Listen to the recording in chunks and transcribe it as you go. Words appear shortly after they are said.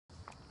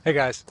Hey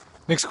guys,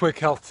 Nick's quick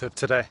health tip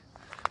today,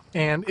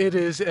 and it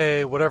is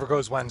a whatever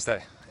goes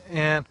Wednesday,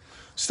 and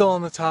still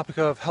on the topic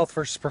of health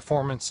versus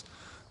performance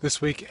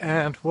this week.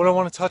 And what I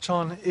want to touch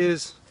on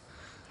is,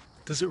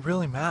 does it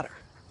really matter?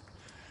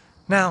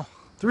 Now,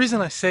 the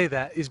reason I say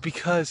that is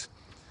because,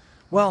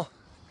 well,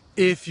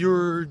 if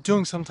you're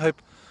doing some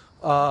type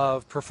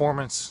of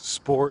performance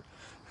sport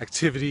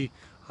activity,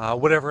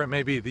 whatever it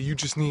may be, that you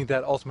just need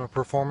that ultimate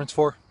performance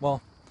for,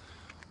 well,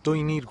 don't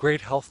you need great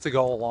health to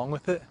go along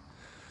with it?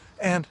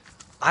 And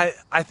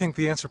I think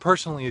the answer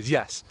personally is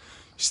yes.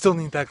 You still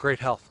need that great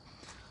health.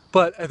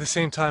 But at the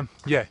same time,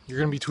 yeah, you're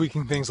going to be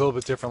tweaking things a little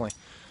bit differently.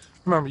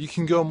 Remember, you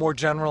can go more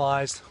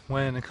generalized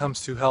when it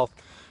comes to health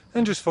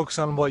and just focus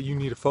on what you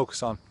need to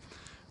focus on.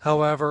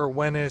 However,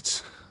 when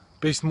it's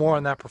based more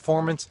on that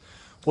performance,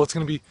 well, it's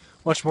going to be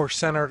much more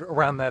centered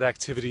around that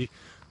activity,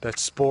 that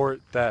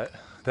sport, that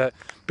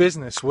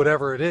business,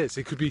 whatever it is.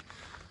 It could be,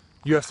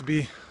 you have to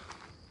be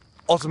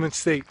ultimate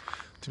state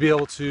to be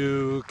able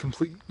to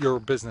complete your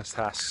business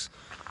tasks,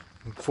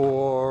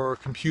 for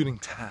computing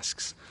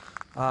tasks,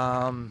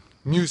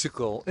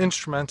 musical,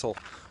 instrumental,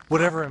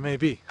 whatever it may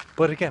be.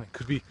 But again, it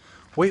could be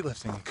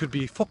weightlifting, it could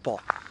be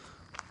football,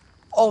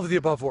 all of the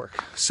above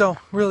work. So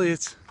really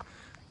it's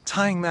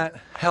tying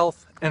that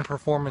health and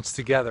performance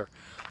together,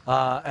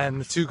 and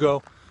the two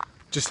go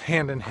just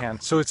hand in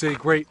hand. So it's a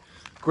great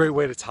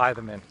way to tie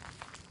them in.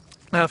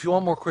 Now, if you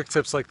want more quick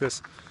tips like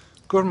this,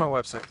 go to my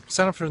website,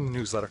 sign up for the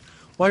newsletter.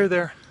 While you're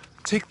there,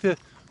 take the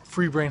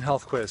free brain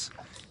health quiz.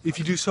 If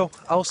you do so,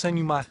 I will send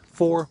you my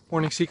 4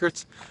 morning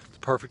secrets to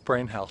perfect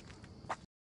brain health.